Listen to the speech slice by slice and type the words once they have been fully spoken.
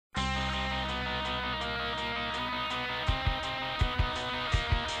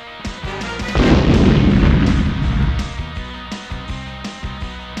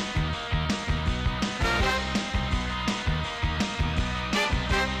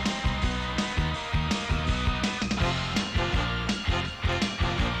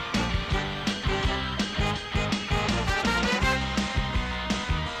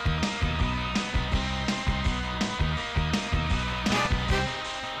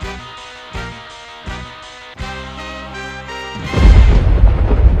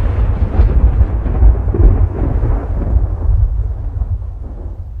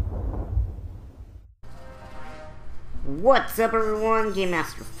up, everyone? Game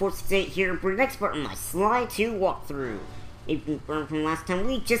Master 468 here for the next part of my Sly 2 walkthrough. If you confirmed from last time,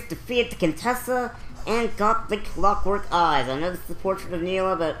 we just defeated the Contessa and got the Clockwork Eyes. I know this is the portrait of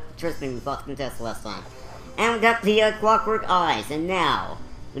Neela, but trust me, we fought the Contessa last time. And we got the Clockwork Eyes, and now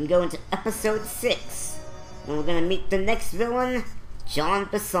we're gonna go into episode 6, when we're gonna meet the next villain, Jean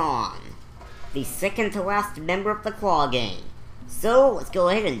Bison, the second to last member of the Claw Gang. So, let's go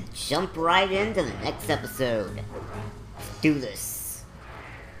ahead and jump right into the next episode. Let's do this.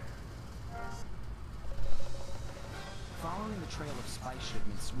 Following the trail of spice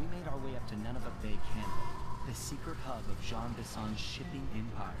shipments, we made our way up to Nunavut Bay, Canada, the secret hub of Jean Bison's shipping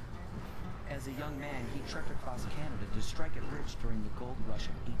empire. As a young man, he trekked across Canada to strike it rich during the gold rush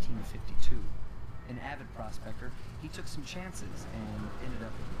of 1852. An avid prospector, he took some chances and ended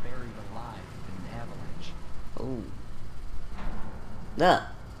up buried alive in an avalanche. Oh. Ugh.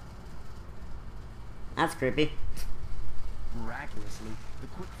 That's creepy. Miraculously, the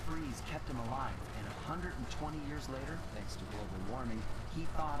quick freeze kept him alive, and 120 years later, thanks to global warming, he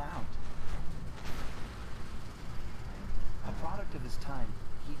thawed out. A product of his time,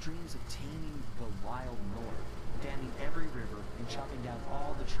 he dreams of taming the wild north, damming every river and chopping down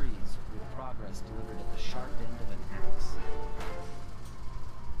all the trees, with progress delivered at the sharp end of an axe.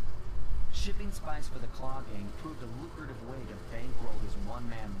 Shipping spice for the Claw Gang proved a lucrative way to bankroll his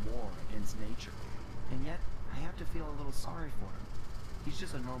one-man war against nature. And yet, I have to feel a little sorry for him. He's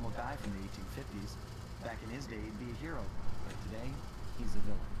just a normal guy from the 1850s. Back in his day, he'd be a hero. But today, he's a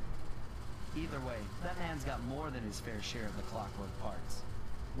villain. Either way, that man's got more than his fair share of the clockwork parts.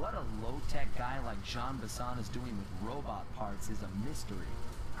 What a low-tech guy like Jean Bison is doing with robot parts is a mystery.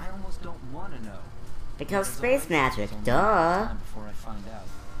 I almost don't want to know. Because space magic, duh. Before I find out.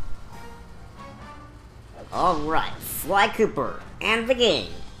 Alright, Sly Cooper and the gang.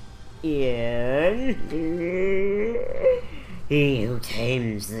 In he who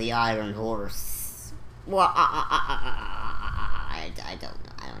tames the iron horse. Well, I don't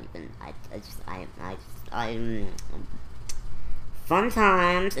know. I don't even. I'm. Fun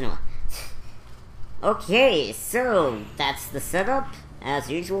times. Anyway. Okay, so that's the setup. As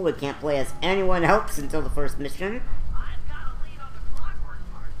usual, we can't play as anyone else until the first mission.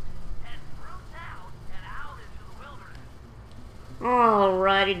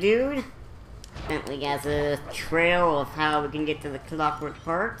 Alrighty, dude. Bentley has a trail of how we can get to the clockwork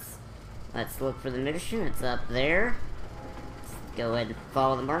parts. Let's look for the mission. It's up there. Let's go ahead and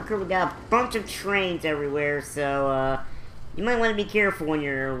follow the marker. We got a bunch of trains everywhere, so you might want to be careful when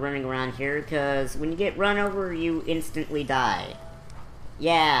you're running around here, because when you get run over, you instantly die.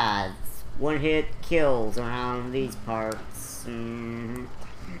 Yeah, it's one-hit kills around these parts.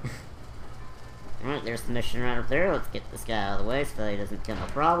 Alright, there's the mission right up there. Let's get this guy out of the way so he doesn't become a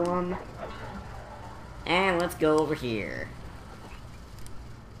problem. And let's go over here.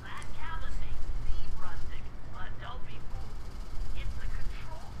 That cabin may seem rustic, but don't be fooled. It's the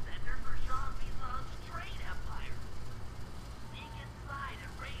control center for Jean Bison's trade empire. Sneak inside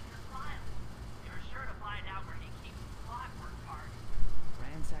and raise his files. You're sure to find out where he keeps the clockwork parts.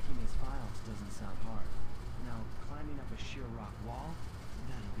 Ransacking his files doesn't sound hard. Now, climbing up a sheer rock wall,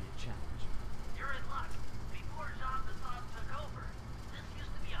 that'll be a challenge. You're in luck. Before Jean Bison took over, this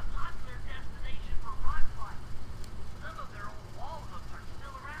used to be a popular destination for rock climbers. Some of their old wall hooks are still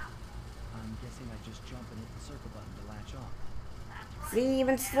around. I'm guessing I just jump and hit the circle button to latch on. That's right. See,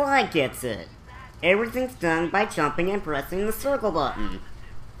 even Sly gets it. Everything's done by jumping and pressing the circle button.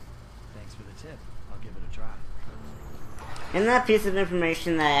 Thanks for the tip. I'll give it a try. And that piece of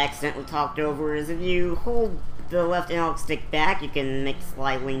information that I accidentally talked over is if you hold the left analog stick back, you can make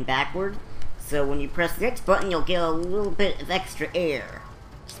Sly lean backward. So when you press the X button, you'll get a little bit of extra air.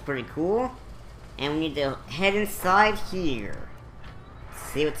 It's pretty cool. And we need to head inside here.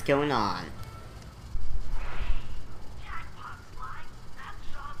 See what's going on. Jackpot, Sly. That's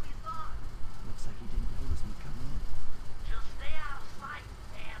Jean Bison. Looks like he didn't notice me come in. Just stay out of sight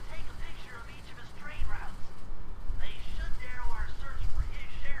and take a picture of each of his trade routes. They should narrow our search for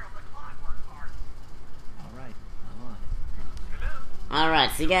his share of the clockwork parts. Alright, I'm on.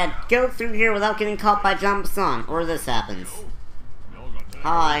 Alright, so you gotta go through here without getting caught by Jean Bison, or this happens.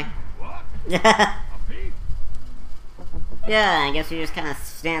 Hi. Yeah, I guess he just kind of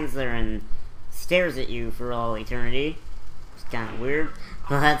stands there and stares at you for all eternity. It's kind of weird.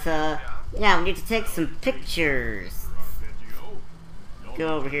 But, yeah, we need to take some pictures. Go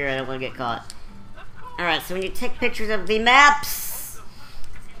over here, I don't want to get caught. Alright, so when you take pictures of the maps...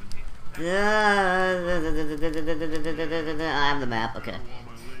 I have the map, okay.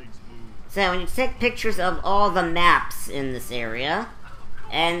 So when you take pictures of all the maps in this area,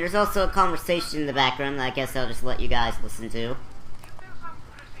 And there's also a conversation in the background that I guess I'll just let you guys listen to. Is there some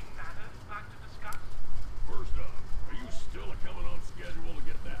pressing matter you'd like to discuss? First off, are you still coming on schedule to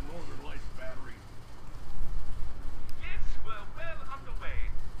get that Northern Lights battery? Yes, we're well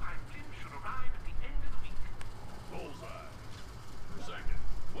underway. My plane should arrive at the end of the week. Bullseye. Second,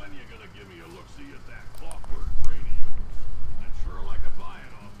 when you gonna give me a look-see at that clockwork brain of yours? I'd sure like to buy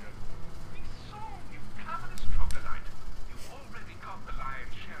it off you. We saw you cavernous troglodyte. You've already got the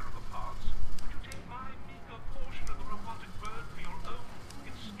lion's share of the parts. Would you take my meager portion of the robotic bird for your own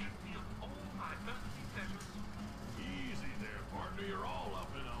in strictly of all my earthly pleasures? Easy there, partner. You're all up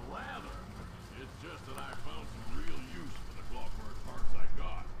in a lather. It's just that I found some real use for the clockwork parts I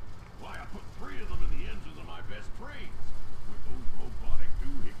got. Why, I put 3 of them in the engines of my best trains. With those robotic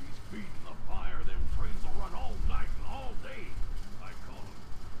doohickeys feeding the fire, them trains will run all night and all day. I call them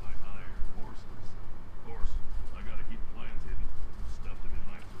my iron horses. Of course, I gotta keep plans hidden. Stuffed them in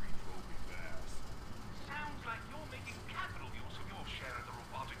my 3 trophy bass. Sounds like you're making capital use of your share of the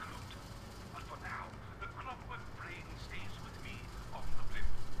robotic loot. But for now, the clockwork brain stays with me on the blimp.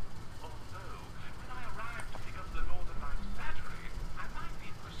 Although, when I arrive to pick up the Northern Lights battery, I might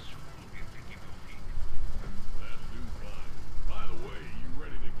be persuaded to give you a peek. That'll do fine. By the way, you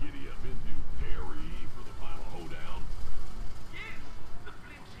ready to giddy up into Perry for the final hoedown? Yes, the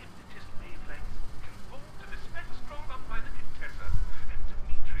blimp's hypnotist wavelengths conform to the specs drawn up by the Contessa, and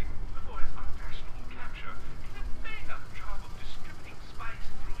Dimitri, before his unfashionable capture, did a bang-up job of distributing spice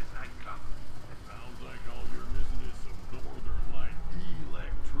through his nightclub. Sounds like all you're missing is some Northern Light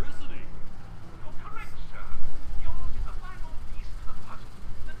electricity. You're correct, sir. Yours is the final piece to the puzzle,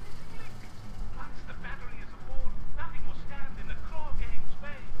 the missing link. Once the battery is aboard, nothing will stand in the Claw Gang's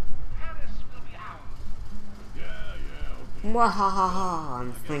way. Paris will be ours. Yeah, okay. Mwahaha,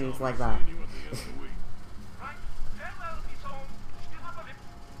 and things like that. See you at the end of the week. Right? Farewell, Bison. Still up a bit.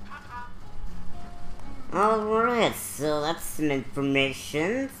 Ta-ta. Alright, so that's some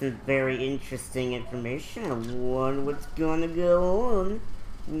information, some very interesting information. I wonder what's gonna go on.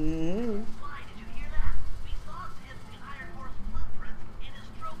 Why, did you hear that? We saw Tim's the Iron Horse blueprints in his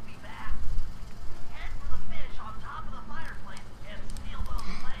trophy bag. Head for the fish on top of the fireplace and steal those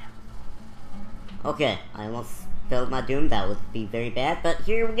plans. Okay, I almost spelled my doom. That would be very bad, but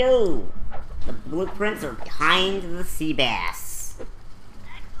here we go. The blueprints are behind the sea bass.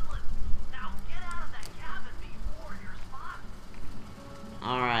 Excellent. Now get out of that cabin before you're spotted.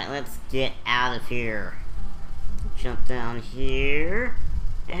 Alright, let's get out of here. Jump down here.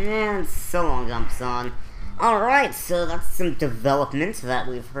 And so long, Gumpson. Alright, so that's some development that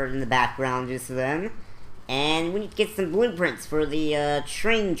we've heard in the background just then. And we need to get some blueprints for the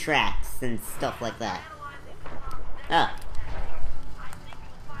train tracks and stuff like that. Analyzing the top Oh, I think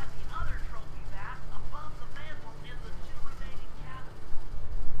you'll find the other trophy bass above the mantle in the 2 remaining cabins.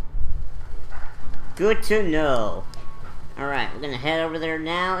 good to know. Alright, we're gonna head over there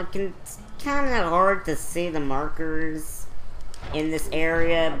now. It's kind of hard to see the markers in this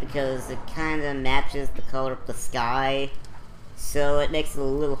area because it kind of matches the color of the sky. So it makes it a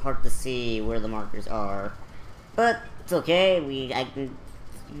little hard to see where the markers are. But it's okay, if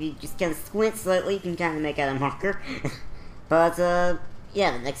you just kind of squint slightly, you can kind of make out a marker. But,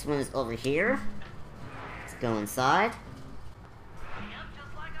 yeah, the next one is over here. Let's go inside. Yep,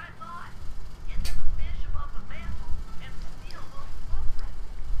 just like I thought. Get to the fish above the mantle and steal those blueprints.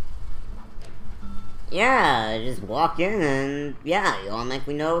 Yeah, just walk in and, yeah, you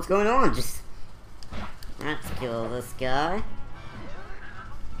automatically know what's going on. Just, let's kill this guy.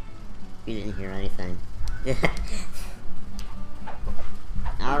 You didn't hear anything.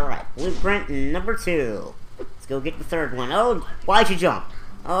 Alright, blueprint number 2. Let's go get the third one. Oh, why'd you jump?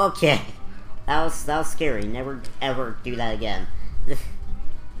 Okay. That was scary. Never ever do that again. Okay,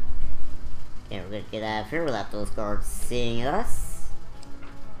 we're gonna get out of here without those guards seeing us.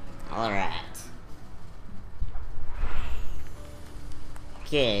 Alright.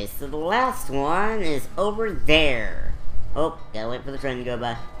 Okay, so the last one is over there. Oh, gotta wait for the train to go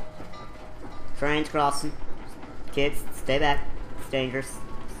by. Train's crossing. Kids, stay back. It's dangerous.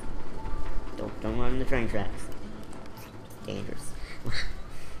 Don't run the train tracks. It's dangerous.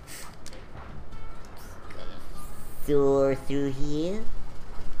 Soar through here.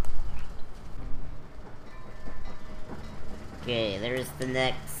 Okay, there's the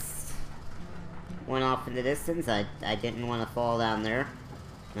next one off in the distance. I didn't want to fall down there.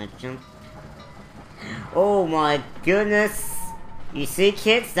 Can I jump? Oh my goodness! You see,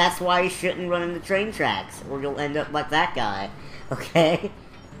 kids? That's why you shouldn't run in the train tracks, or you'll end up like that guy. Okay?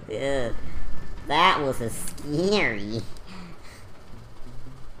 Yeah. That was a scary.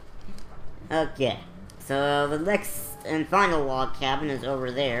 Okay. So the next and final log cabin is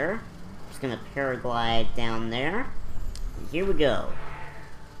over there. Just gonna paraglide down there. Here we go.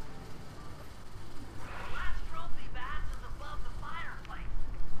 The last trophy vast is above the fireplace.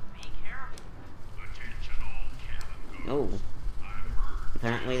 Be careful. Attention all cabin goers. Oh.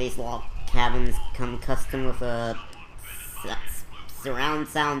 Apparently these log cabins come custom with surround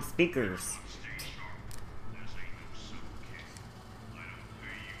sound speakers. This ain't no soup kit. I don't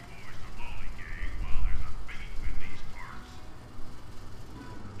pay you boys to lollygag while there's a thief in these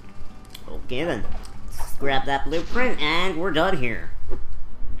parts. Okay then. Let's grab that blueprint and we're done here.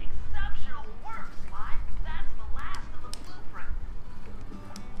 Exceptional work, Sly. That's the last of the blueprint.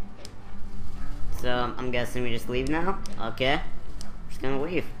 So I'm guessing we just leave now? Okay. Just gonna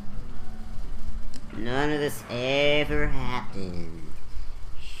leave. None of this ever happened.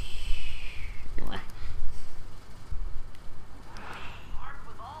 What? Armed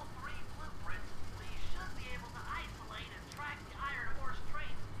with all 3 blueprints, we should be able to isolate and track the Iron Horse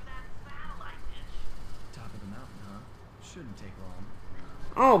trains through that satellite dish. Top of the mountain, huh? Shouldn't take long.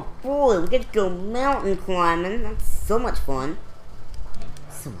 Oh boy, we get to go mountain climbing. That's so much fun.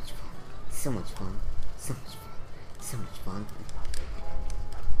 So much fun. So much fun. So much fun. So much fun.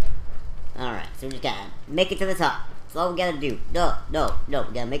 Alright, so we just gotta make it to the top. That's all we gotta do. No, we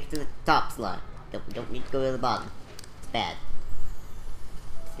gotta make it to the top, Sly. We don't need to go to the bottom. It's bad.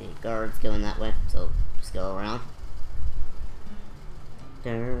 Let's see, guards going that way, so just go around.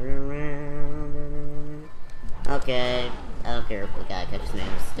 Turn around. Okay, I don't care if the guy catches me.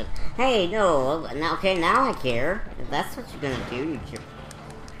 Hey, no, now, okay, now I care. If that's what you're gonna do, you jerk.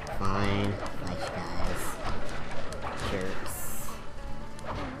 Fine, nice guys. Jerks.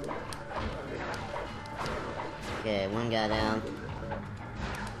 Okay, one guy down.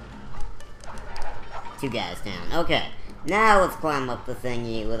 2 guys down. Okay, now let's climb up the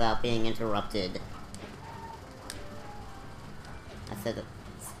thingy without being interrupted. I said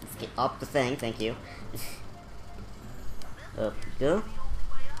let's get up the thing, thank you. Up we go. The only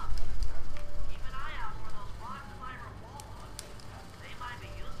way up. Keep an eye out for those rock climber wall hooks. They might be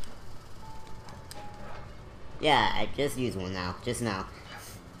useful. Yeah, I just used one now, just now.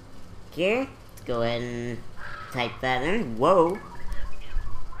 Okay, let's go ahead and type that in. Whoa. This is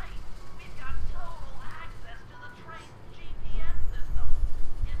great. We've got total access to the train's GPS system.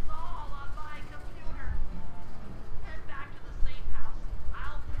 It's all on my computer. Head back to the safe house.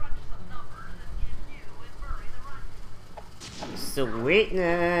 I'll crunch some numbers and give you and Murray the run.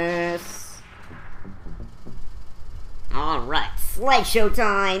 Sweetness. Alright, slideshow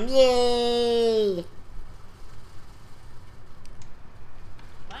time! Yay!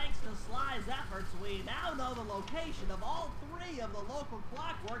 Thanks to Sly's efforts, we now know the location of all 3 of the local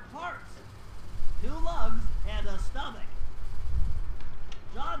clockwork parts. 2 lugs and a stomach.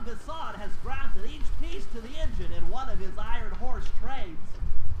 Jean Bison has granted each piece to the engine in one of his Iron Horse trains.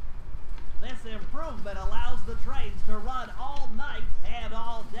 This improvement allows the trains to run all night and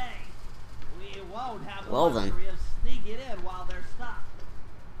all day. We won't have the luxury of sneaking in while they're stopped.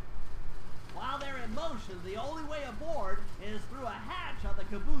 While they're in motion, the only way aboard is through a hatch on the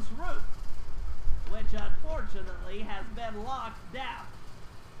caboose roof, which unfortunately has been locked down.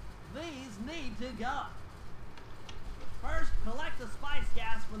 These need to go. First, collect the spice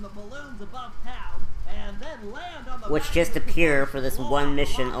gas from the balloons above town, and then land on the Which back just of the appear caboose for this to blow one up the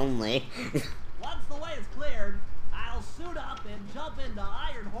mission lock. only. Once the way is cleared, I'll suit up and jump into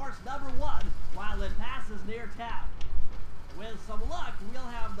Iron Horse number 1 while it passes near town. With some luck, we'll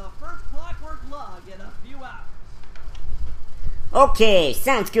have the first clockwork lug in a few hours. Okay,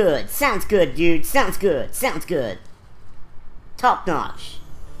 sounds good, dude, sounds good. Top notch.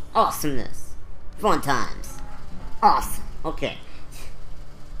 Awesomeness. Fun times. Awesome. Okay.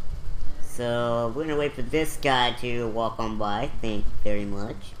 So, we're gonna wait for this guy to walk on by. Thank you very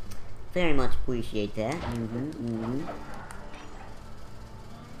much. Very much appreciate that.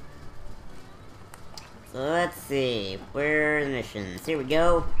 So, let's see. Where are the missions? Here we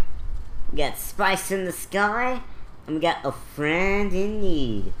go. We got Spice in the Sky. And we got a friend in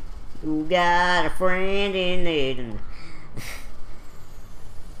need. We got a friend in need.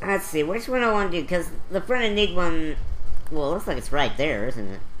 Let's see, which one I want to do? Because the friend in need one... Well, it looks like it's right there, isn't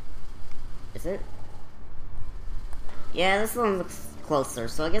it? Is it? Yeah, this one looks closer,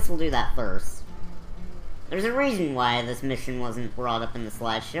 so I guess we'll do that first. There's a reason why this mission wasn't brought up in the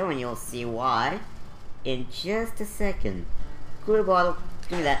slideshow, and you'll see why in just a second. Clear bottle,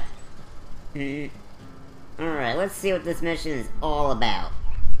 give me that. Alright, let's see what this mission is all about.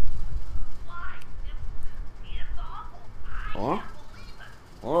 Why? It's awful. I Oh? can't believe it.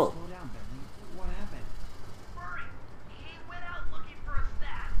 Oh, Slow down, Bentley. What happened? Murray, he went out looking for a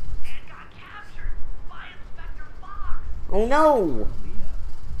stat and got captured by Inspector Fox. Oh no! Lita,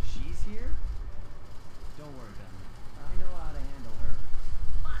 she's here? Don't worry, Ben. I know how to handle her.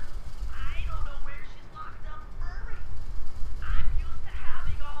 But I don't know where she's locked up furry. I'm used to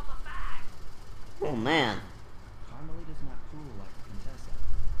having all the facts. Oh man. Carmelita's not cruel like Contessa.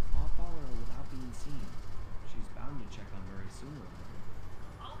 I'll follow her without being seen. She's bound to check on Murray sooner or later.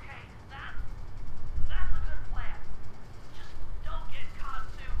 Okay, that's a good plan. Just don't get caught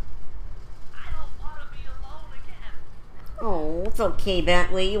too. I don't want to be alone again. Oh, it's okay,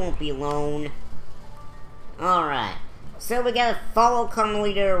 Bentley. You won't be alone. Alright. So we gotta follow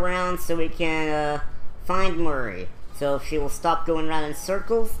Carmelita around so we can, find Murray. So if she will stop going around in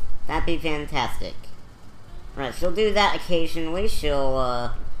circles, that'd be fantastic. Right, she'll do that occasionally.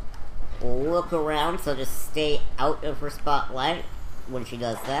 She'll, look around, so just stay out of her spotlight when she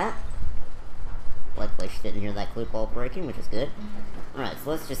does that. Luckily she didn't hear that clue ball breaking, which is good. Alright,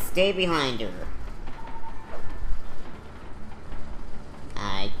 so let's just stay behind her.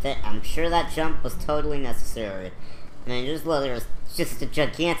 I'm sure that jump was totally necessary. I mean, just look, there was just a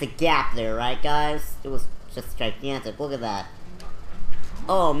gigantic gap there, right guys? It was just gigantic, look at that.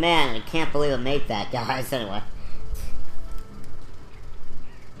 Oh man, I can't believe I made that, guys, anyway.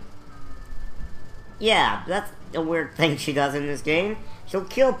 Yeah, that's a weird thing she does in this game. She'll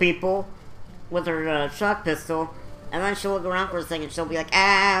kill people with her shock pistol, and then she'll look around for a second and she'll be like,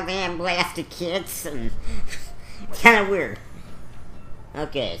 ah, man, blasted kids, and it's kind of weird.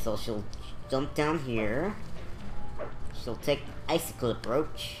 Okay, so she'll jump down here. She'll take the icicle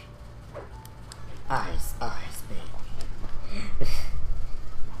approach. Eyes, baby.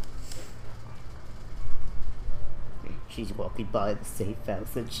 She's walking by the safe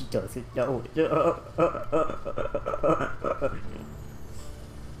house and she doesn't know it.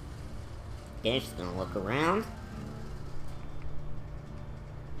 Okay, she's gonna look around.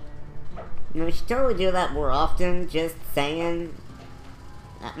 You know, we should totally do that more often, just saying.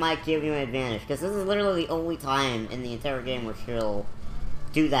 That might give you an advantage, because this is literally the only time in the entire game where she'll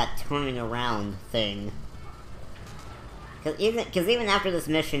do that turning around thing. Because even after this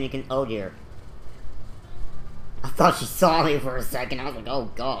mission, you can... Oh dear. I thought she saw me for a second. I was like, oh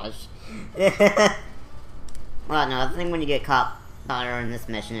gosh. Well, no, I think when you get caught by her in this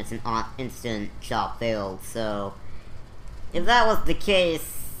mission, it's an instant shot failed. So, if that was the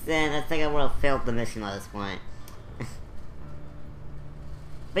case, then I think I would have failed the mission at this point.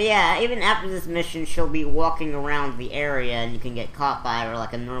 But yeah, even after this mission, she'll be walking around the area, and you can get caught by her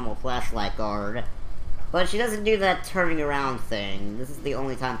like a normal flashlight guard. But she doesn't do that turning around thing. This is the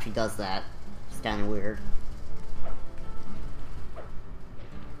only time she does that. It's kind of weird.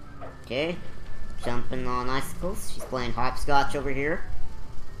 Okay, jumping on icicles. She's playing hopscotch over here.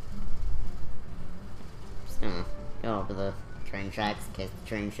 Just gonna go over the train tracks in case the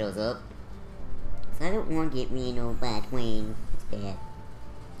train shows up. So I don't want to get me in no bad train. It's bad.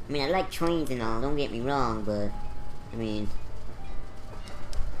 I mean, I like trains and all, don't get me wrong, but, I mean...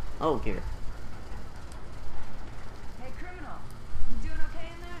 Oh dear. Hey, criminal. You doing okay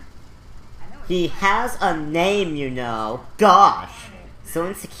in there? I know He has a name, you know. Gosh. So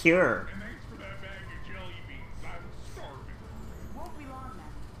insecure. And thanks for that bag of jelly beans. I'm starving. won't be long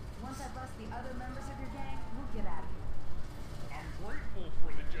now. Once I bust the other members of your gang, we'll get out of here. I'm grateful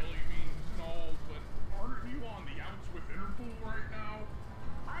for the jelly beans and all, but aren't you on the outs with Interpol right now?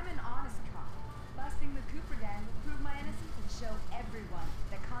 I'm an honest cop. Busting the Cooper gang will prove my innocence and show everyone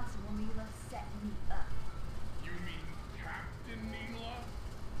that Constable Neela set me up. You mean Captain Neela?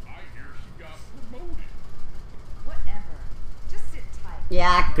 I hear she got promoted. Whatever. Just sit tight.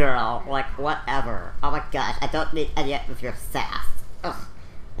 Yeah, girl. Like, whatever. Oh my gosh, I don't need any of your sass. Ugh.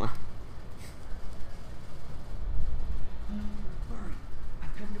 What? Murray,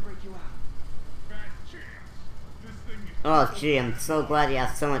 I've come to break you out. Bad chance. This thing is Oh gee, I'm so glad you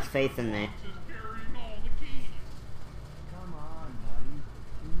have so much faith in me. just carrying all the keys. Come on, buddy.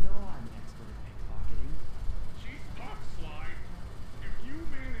 You know I'm an expert at pickpocketing. She's tough, Sly. If you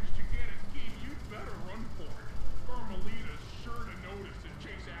manage to get a key, you'd better run for it. Carmelita's sure to notice and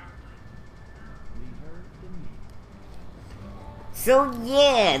chase after you. Leave her to me. So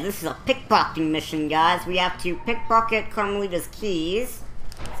yeah, this is a pickpocketing mission, guys. We have to pickpocket Carmelita's keys.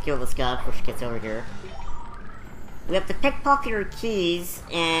 Let's kill this guy before she gets over here. We have to pickpocket her keys,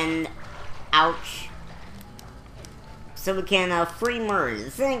 and... Ouch. So we can, free Murray.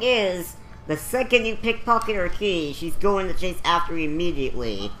 The thing is, the second you pickpocket her key, she's going to chase after you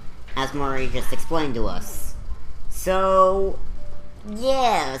immediately, as Murray just explained to us. So...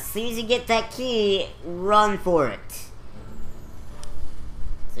 yeah, as soon as you get that key, run for it.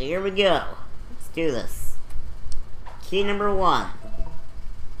 So here we go. Let's do this. Key number 1.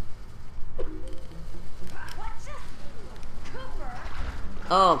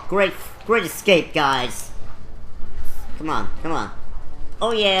 Oh, great escape, guys. Come on, come on.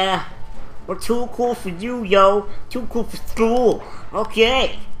 Oh yeah. We're too cool for you, yo. Too cool for school.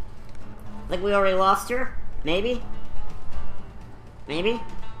 Okay. Like we already lost her? Maybe? Maybe?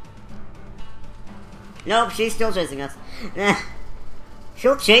 Nope, she's still chasing us.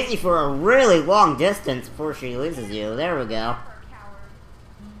 She'll chase you for a really long distance before she loses you. There we go.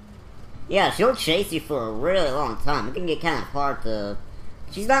 Yeah, she'll chase you for a really long time. It can get kind of hard to...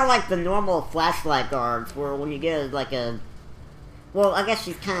 She's not like the normal flashlight guards where when you get like a... Well, I guess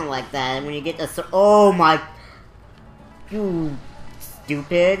she's kind of like that. And when you get a... Oh my... You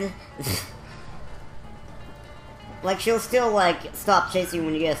stupid. Like, she'll still, like, stop chasing you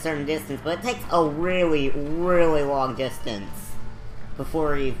when you get a certain distance, but it takes a really, really long distance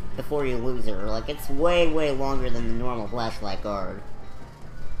before you lose her. Like, it's way, way longer than the normal flashlight guard.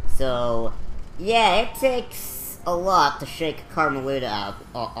 So, yeah, it takes a lot to shake Carmelita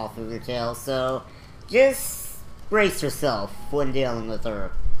off of your tail, so just brace yourself when dealing with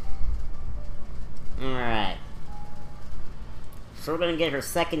her. Alright. So we're gonna get her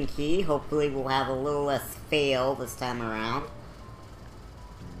second key. Hopefully we'll have a little less fail this time around.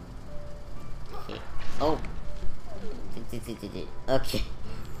 Okay. Oh. Okay.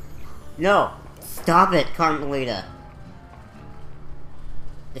 No! Stop it, Carmelita!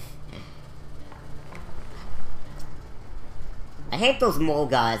 I hate those mole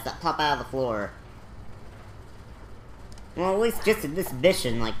guys that pop out of the floor. Well, at least just in this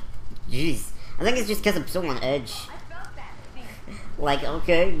mission, like, jeez. I think it's just because I'm so on edge. Like,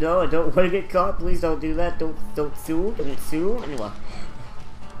 okay, no, I don't want to get caught. Please don't do that. Don't sue. Don't sue. Anyway.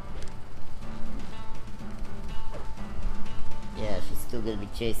 Yeah, she's still gonna be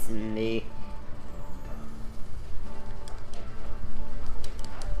chasing me.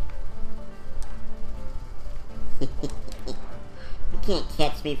 You can't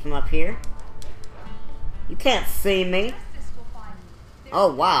catch me from up here. You can't see me.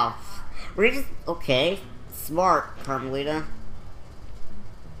 Oh, wow. We're just... Okay. Smart, Carmelita.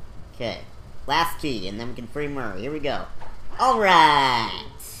 Okay. Last key, and then we can free Murray. Here we go. Alright!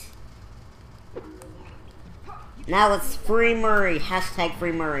 Now let's free Murray. Hashtag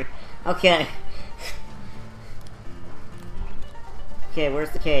free Murray. Okay. Okay,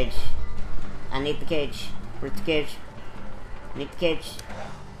 where's the cage? I need the cage. Where's the cage? I need the cage.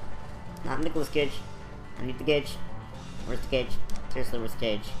 Not Nicolas Cage. I need the cage. Where's the cage? Seriously, where's the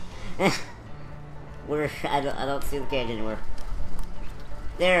cage? I don't see the cage anywhere.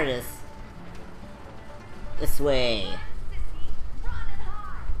 There it is. This way.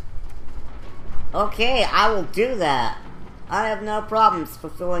 Okay, I will do that. I have no problems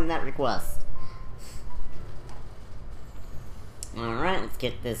fulfilling that request. Alright, let's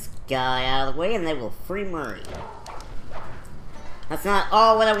get this guy out of the way and they will free Murray. That's not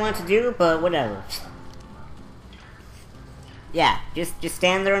all what I want to do, but whatever. Yeah, just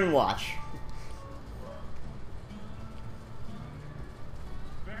stand there and watch.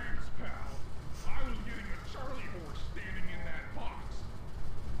 Thanks, pal. I was getting a Charlie horse standing in that box.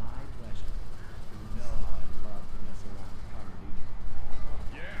 My pleasure. You know how I love to mess around with Carmelita.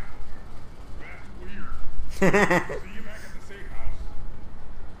 Yeah, that's weird. See you back at the safe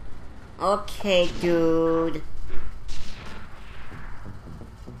house. Okay, dude.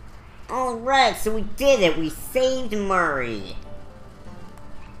 Alright, so we did it. We saved Murray.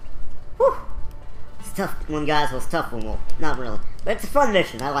 Whew. It's a tough one, guys. Well, it's a tough one. Well, not really. But it's a fun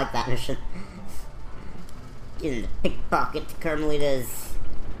mission. I like that mission. Getting the pickpocket to Carmelita's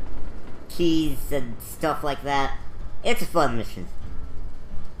keys and stuff like that. It's a fun mission.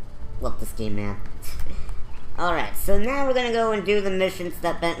 Love this game, man. Alright, so now we're gonna go and do the missions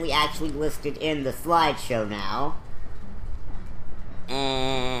that Bentley actually listed in the slideshow now.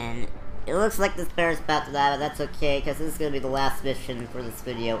 And it looks like this bear's about to die, but that's okay, because this is going to be the last mission for this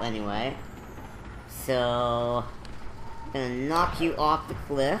video anyway. So, I'm going to knock you off the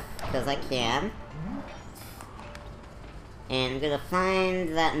cliff, because I can. And I'm going to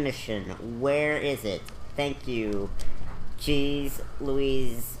find that mission. Where is it? Thank you. Jeez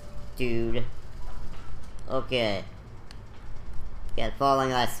Louise, dude. Okay. Got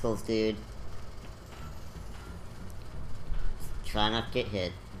falling icicles, dude. Try not to get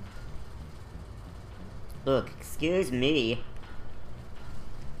hit. Look, excuse me.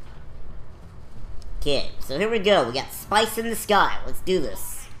 Okay, so here we go. We got spice in the sky. Let's do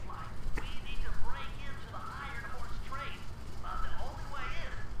this. We need to break into the iron horse trade. The only way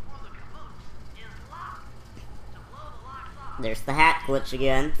in through the caboose is locked. To blow the locks off, There's the hat glitch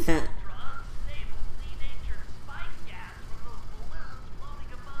again. unstable, denatured spice gas from those balloons floating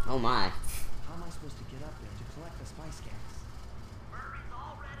above. Oh my. How am I supposed to get up there to collect the spice gas? Murray's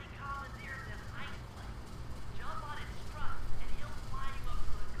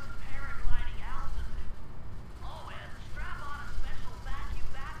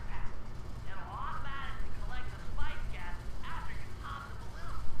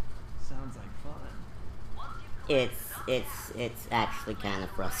it's actually kind of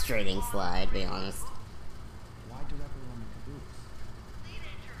frustrating, Sly, to be honest. Why directly on the caboose?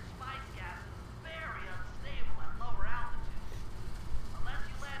 Teenager spice gas is very unstable at lower altitudes. Unless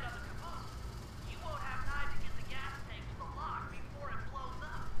you land on the caboose, you won't have time to get the gas tank to the lock before it blows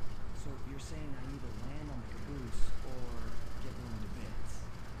up. So you're saying I either land on the caboose or get blown to bits?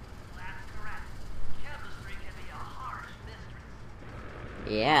 That's correct. Chemistry can be a harsh mistress.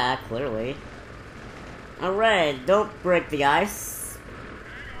 Yeah, clearly. Alright, don't break the ice.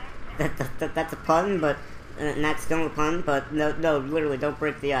 That's a pun, but an accidental pun, but no, literally, don't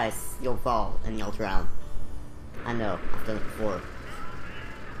break the ice. You'll fall and you'll drown. I know, I've done it before.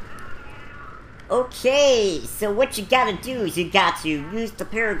 Okay, so what you gotta do is you got to use the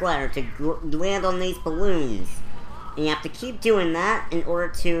paraglider to land on these balloons. And you have to keep doing that in order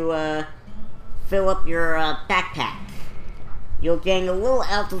to fill up your backpack. You'll gain a little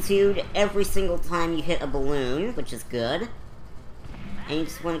altitude every single time you hit a balloon, which is good. And you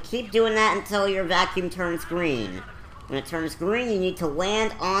just want to keep doing that until your vacuum turns green. When it turns green, you need to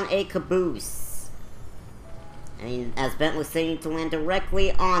land on a caboose. And as Bent was saying, you need to land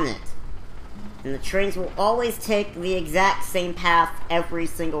directly on it. And the trains will always take the exact same path every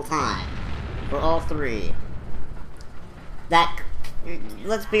single time. For all three. That,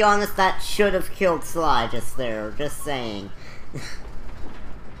 let's be honest, that should have killed Sly just there, just saying.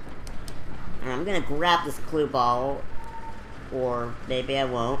 Alright, I'm gonna grab this clue bottle. Or maybe I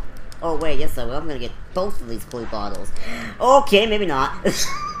won't. Oh wait, yes I will. I'm gonna get both of these clue bottles. Okay, maybe not. It's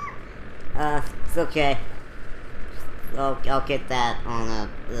okay. I'll get that on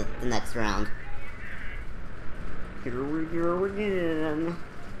the next round. Here we go again.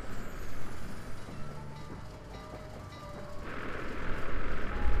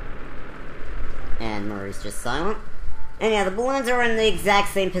 And Murray's just silent. And yeah, the balloons are in the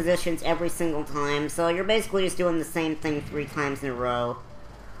exact same positions every single time, so you're basically just doing the same thing 3 times in a row.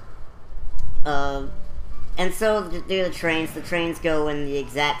 And so do the trains go in the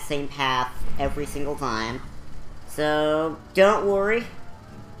exact same path every single time. So, don't worry. The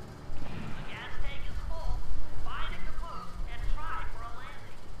gas tank is full. Find a caboose and try for a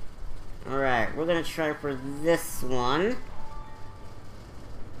landing. Alright, we're gonna try for this one.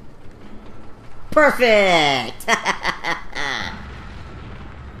 Perfect! Meet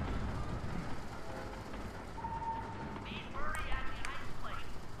Murray at the ice plate.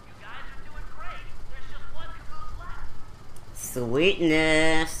 You guys are doing great. There's just one caboose left.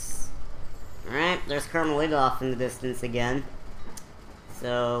 Sweetness! Alright, there's Carmelita off in the distance again.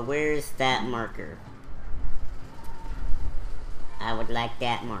 So, where's that marker? I would like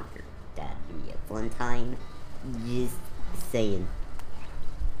that marker. That'd be a fun time. Just saying.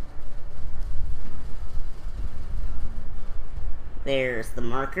 There's the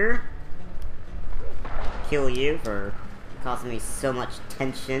marker. Kill you for causing me so much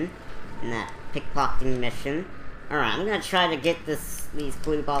tension in that pickpocketing mission. Alright, I'm gonna try to get these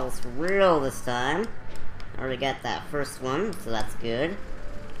blue bottles for real this time. I already got that first one, so that's good.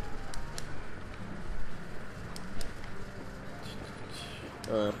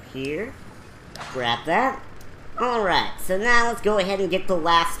 Up here. Grab that. Alright, so now let's go ahead and get the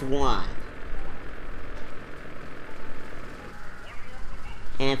last one.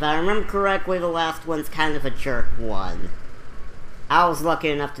 And if I remember correctly, the last one's kind of a jerk one. I was lucky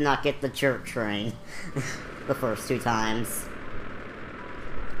enough to not get the jerk train the first 2 times.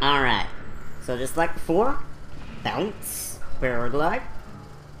 Alright, so just like before, bounce, paraglide,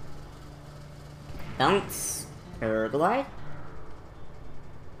 bounce, paraglide,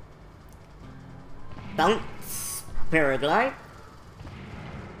 bounce, paraglide.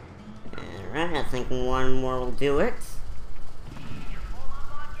 Alright, I think one more will do it.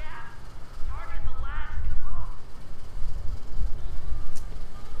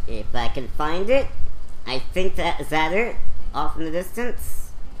 If I can find it, I think is that it? Off in the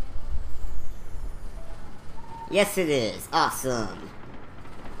distance? Yes, it is. Awesome.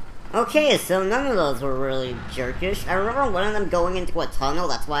 Okay, so none of those were really jerkish. I remember one of them going into a tunnel,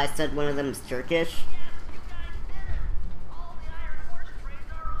 that's why I said one of them is jerkish.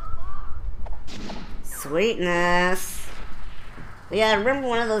 Sweetness. Yeah, I remember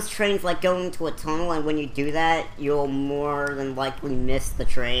one of those trains, like, going into a tunnel, and when you do that, you'll more than likely miss the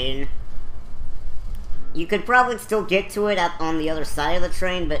train. You could probably still get to it on the other side of the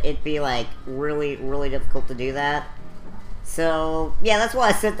train, but it'd be, like, really, really difficult to do that. So, yeah, that's why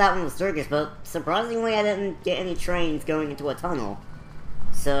I said that one was circus, but surprisingly I didn't get any trains going into a tunnel.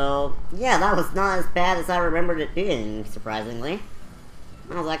 So, yeah, that was not as bad as I remembered it being, surprisingly.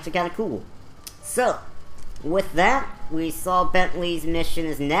 That was actually kind of cool. So, with that, we saw Bentley's mission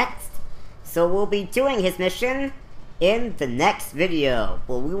is next. So we'll be doing his mission in the next video,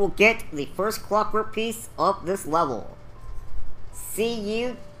 where we will get the first clockwork piece of this level. See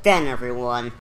you then, everyone.